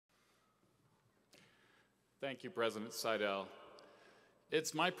Thank you, President Seidel.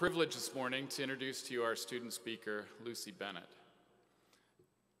 It's my privilege this morning to introduce to you our student speaker, Lucy Bennett.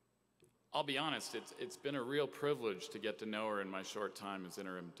 I'll be honest, it's been a real privilege to get to know her in my short time as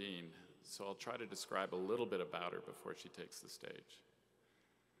interim dean, so I'll try to describe a little bit about her before she takes the stage.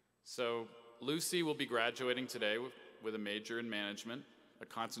 So, Lucy will be graduating today with a major in management, a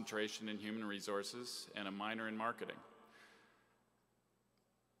concentration in human resources, and a minor in marketing.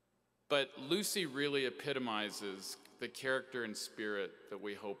 But Lucy really epitomizes the character and spirit that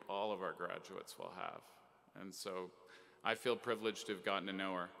we hope all of our graduates will have. And so I feel privileged to have gotten to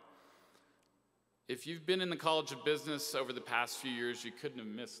know her. If you've been in the College of Business over the past few years, you couldn't have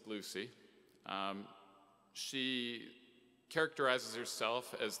missed Lucy. She characterizes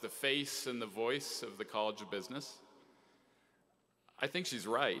herself as the face and the voice of the College of Business. I think she's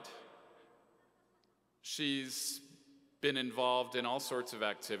right. She's been involved in all sorts of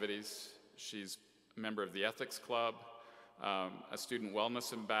activities. She's a member of the Ethics Club, a student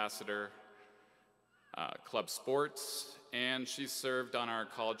wellness ambassador, club sports, and she's served on our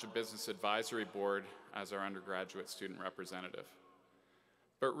College of Business Advisory Board as our undergraduate student representative.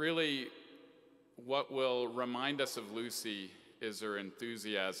 But really, what will remind us of Lucy is her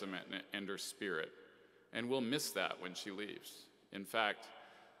enthusiasm and her spirit, and we'll miss that when she leaves. In fact,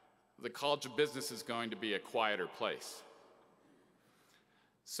 the College of Business is going to be a quieter place.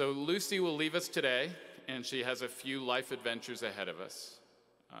 So Lucy will leave us today, and she has a few life adventures ahead of us.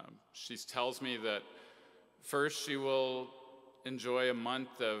 She tells me that first she will enjoy a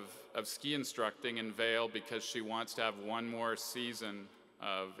month of ski instructing in Vail because she wants to have one more season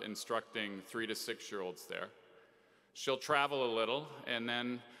of instructing 3 to 6-year-olds there. She'll travel a little, and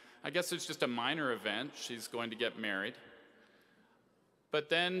then I guess it's just a minor event. She's going to get married. But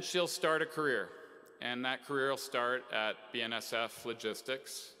then she'll start a career, and that career will start at BNSF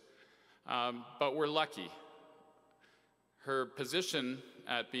Logistics. But we're lucky. Her position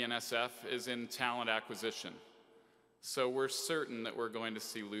at BNSF is in talent acquisition. So we're certain that we're going to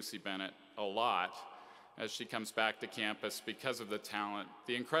see Lucy Bennett a lot as she comes back to campus because of the talent,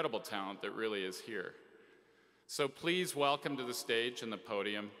 the incredible talent that really is here. So please welcome to the stage and the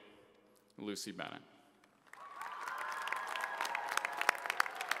podium, Lucy Bennett.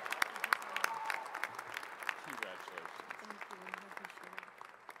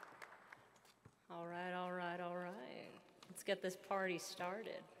 Let's get this party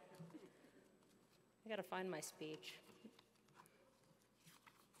started. I gotta find my speech.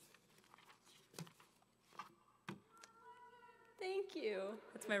 Thank you.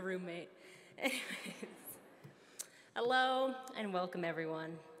 That's my roommate. Anyways. Hello and welcome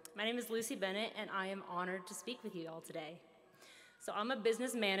everyone. My name is Lucy Bennett and I am honored to speak with you all today. So I'm a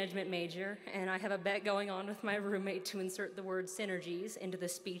business management major and I have a bet going on with my roommate to insert the word synergies into the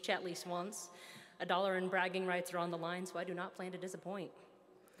speech at least once. $1 in bragging rights are on the line, so I do not plan to disappoint.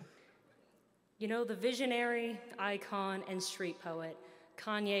 You know, the visionary, icon, and street poet,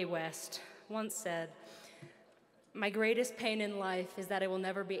 Kanye West, once said, "My greatest pain in life is that I will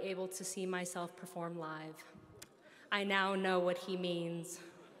never be able to see myself perform live." I now know what he means.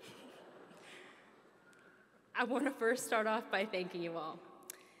 I want to first start off by thanking you all.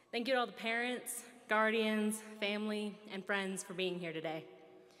 Thank you to all the parents, guardians, family, and friends for being here today.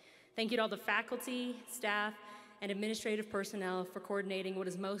 Thank you to all the faculty, staff, and administrative personnel for coordinating what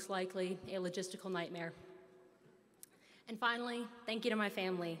is most likely a logistical nightmare. And finally, thank you to my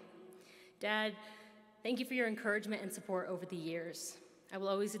family. Dad, thank you for your encouragement and support over the years. I will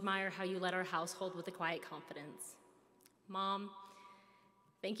always admire how you led our household with a quiet confidence. Mom,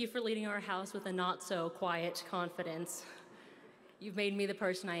 thank you for leading our house with a not-so-quiet confidence. You've made me the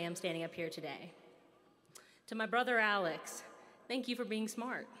person I am standing up here today. To my brother Alex, thank you for being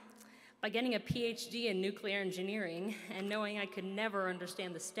smart. By getting a PhD in nuclear engineering and knowing I could never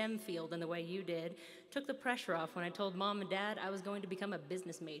understand the STEM field in the way you did, took the pressure off when I told Mom and Dad I was going to become a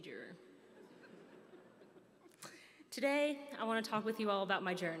business major. Today, I want to talk with you all about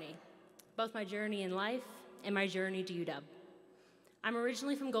my journey, both my journey in life and my journey to UW. I'm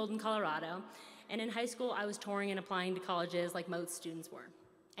originally from Golden, Colorado, and in high school I was touring and applying to colleges like most students were,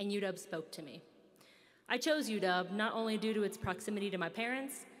 and UW spoke to me. I chose UW not only due to its proximity to my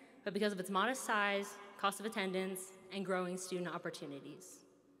parents, but because of its modest size, cost of attendance, and growing student opportunities.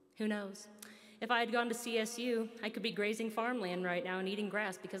 Who knows? If I had gone to CSU, I could be grazing farmland right now and eating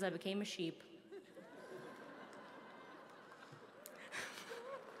grass because I became a sheep.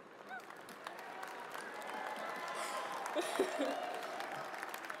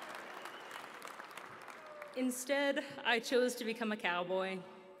 Instead, I chose to become a cowboy.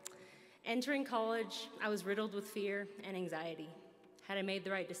 Entering college, I was riddled with fear and anxiety. Had I made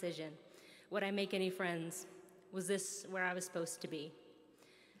the right decision? Would I make any friends? Was this where I was supposed to be?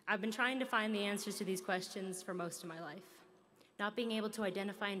 I've been trying to find the answers to these questions for most of my life. Not being able to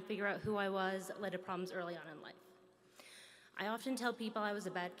identify and figure out who I was led to problems early on in life. I often tell people I was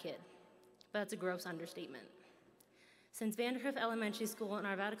a bad kid, but that's a gross understatement. Since Vanderhoof Elementary School in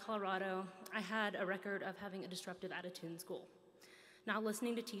Arvada, Colorado, I had a record of having a disruptive attitude in school. Not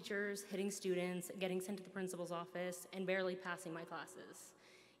listening to teachers, hitting students, getting sent to the principal's office, and barely passing my classes.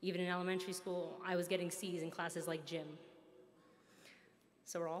 Even in elementary school, I was getting C's in classes like gym.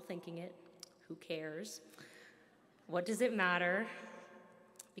 So we're all thinking it. Who cares? What does it matter?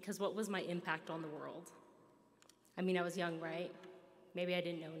 Because what was my impact on the world? I mean, I was young, right? Maybe I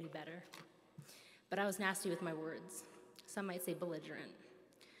didn't know any better. But I was nasty with my words. Some might say belligerent.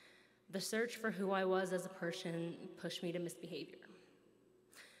 The search for who I was as a person pushed me to misbehavior.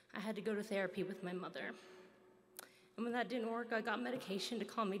 I had to go to therapy with my mother. And when that didn't work, I got medication to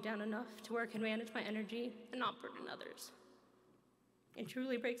calm me down enough to where I could manage my energy and not burden others. It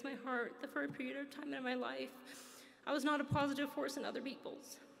truly breaks my heart that for a period of time in my life, I was not a positive force in other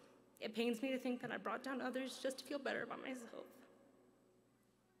people's. It pains me to think that I brought down others just to feel better about myself.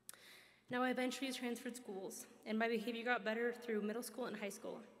 Now I eventually transferred schools, and my behavior got better through middle school and high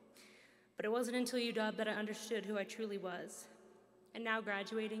school. But it wasn't until UW that I understood who I truly was. And now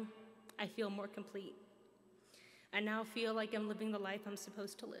graduating, I feel more complete. I now feel like I'm living the life I'm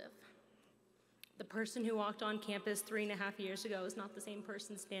supposed to live. The person who walked on campus 3.5 years ago is not the same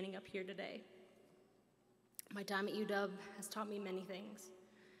person standing up here today. My time at UW has taught me many things.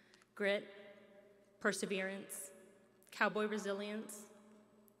 Grit, perseverance, cowboy resilience,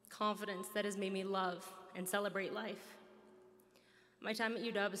 confidence that has made me love and celebrate life. My time at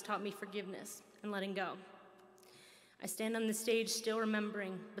UW has taught me forgiveness and letting go. I stand on this stage still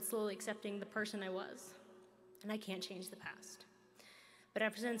remembering, but slowly accepting the person I was. And I can't change the past. But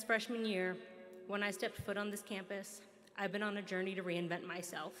ever since freshman year, when I stepped foot on this campus, I've been on a journey to reinvent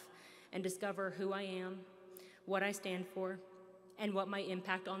myself and discover who I am, what I stand for, and what my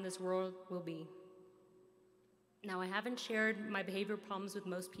impact on this world will be. Now, I haven't shared my behavior problems with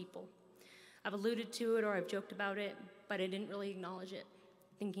most people. I've alluded to it or I've joked about it, but I didn't really acknowledge it,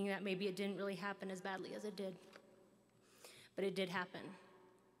 thinking that maybe it didn't really happen as badly as it did. But it did happen.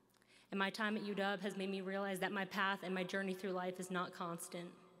 And my time at UW has made me realize that my path and my journey through life is not constant,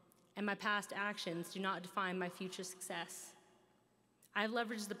 and my past actions do not define my future success. I've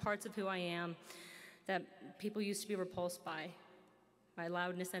leveraged the parts of who I am that people used to be repulsed by, my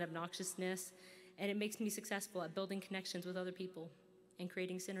loudness and obnoxiousness, and it makes me successful at building connections with other people and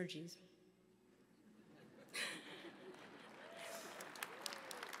creating synergies.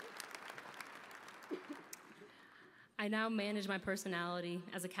 I now manage my personality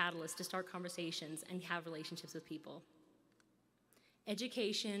as a catalyst to start conversations and have relationships with people.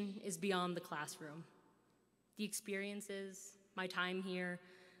 Education is beyond the classroom. The experiences, my time here,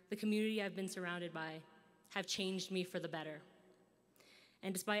 the community I've been surrounded by have changed me for the better.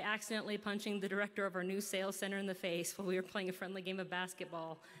 And despite accidentally punching the director of our new sales center in the face while we were playing a friendly game of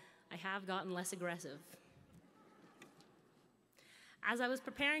basketball, I have gotten less aggressive. As I was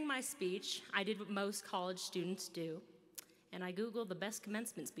preparing my speech, I did what most college students do, and I Googled the best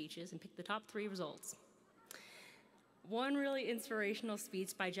commencement speeches and picked the top 3 results. One really inspirational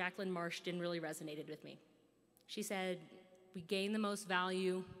speech by Jacqueline Marston really resonated with me. She said, "We gain the most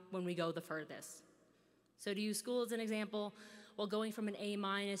value when we go the furthest." So to use school as an example, while going from an A-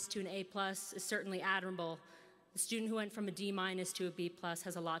 to an A+ is certainly admirable, the student who went from a D- to a B+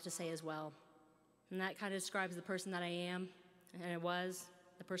 has a lot to say as well. And that kind of describes the person that I am, and I was,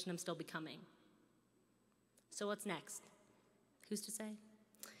 the person I'm still becoming. So what's next? Who's to say?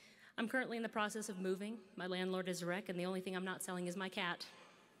 I'm currently in the process of moving. My landlord is a wreck, and the only thing I'm not selling is my cat.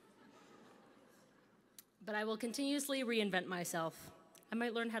 But I will continuously reinvent myself. I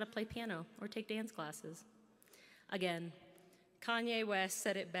might learn how to play piano or take dance classes. Again, Kanye West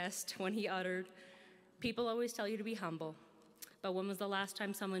said it best when he uttered, "People always tell you to be humble, but when was the last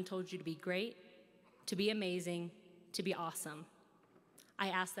time someone told you to be great, to be amazing, to be awesome?" I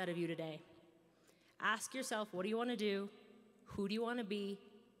ask that of you today. Ask yourself, what do you want to do? Who do you want to be?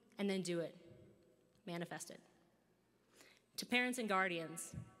 And then do it. Manifest it. To parents and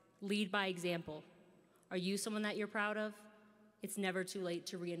guardians, lead by example. Are you someone that you're proud of? It's never too late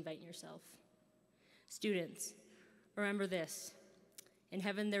to reinvent yourself. Students, remember this. In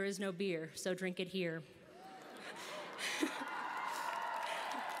heaven there is no beer, so drink it here.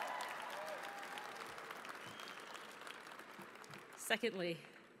 Secondly,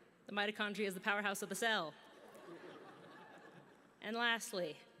 the mitochondria is the powerhouse of the cell. And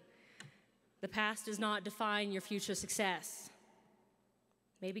lastly, the past does not define your future success.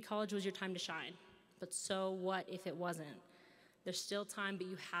 Maybe college was your time to shine, but so what if it wasn't? There's still time, but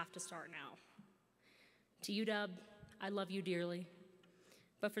you have to start now. To UW, I love you dearly.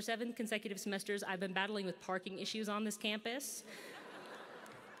 But for 7 consecutive semesters, I've been battling with parking issues on this campus.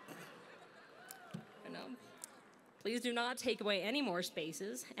 I know. Please do not take away any more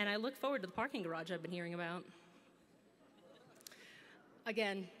spaces, and I look forward to the parking garage I've been hearing about.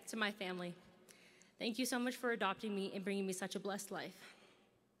 Again, to my family, thank you so much for adopting me and bringing me such a blessed life.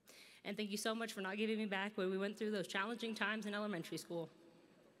 And thank you so much for not giving me back when we went through those challenging times in elementary school.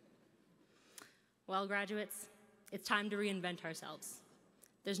 Well, graduates, it's time to reinvent ourselves.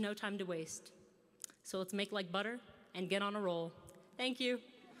 There's no time to waste. So let's make like butter and get on a roll. Thank you.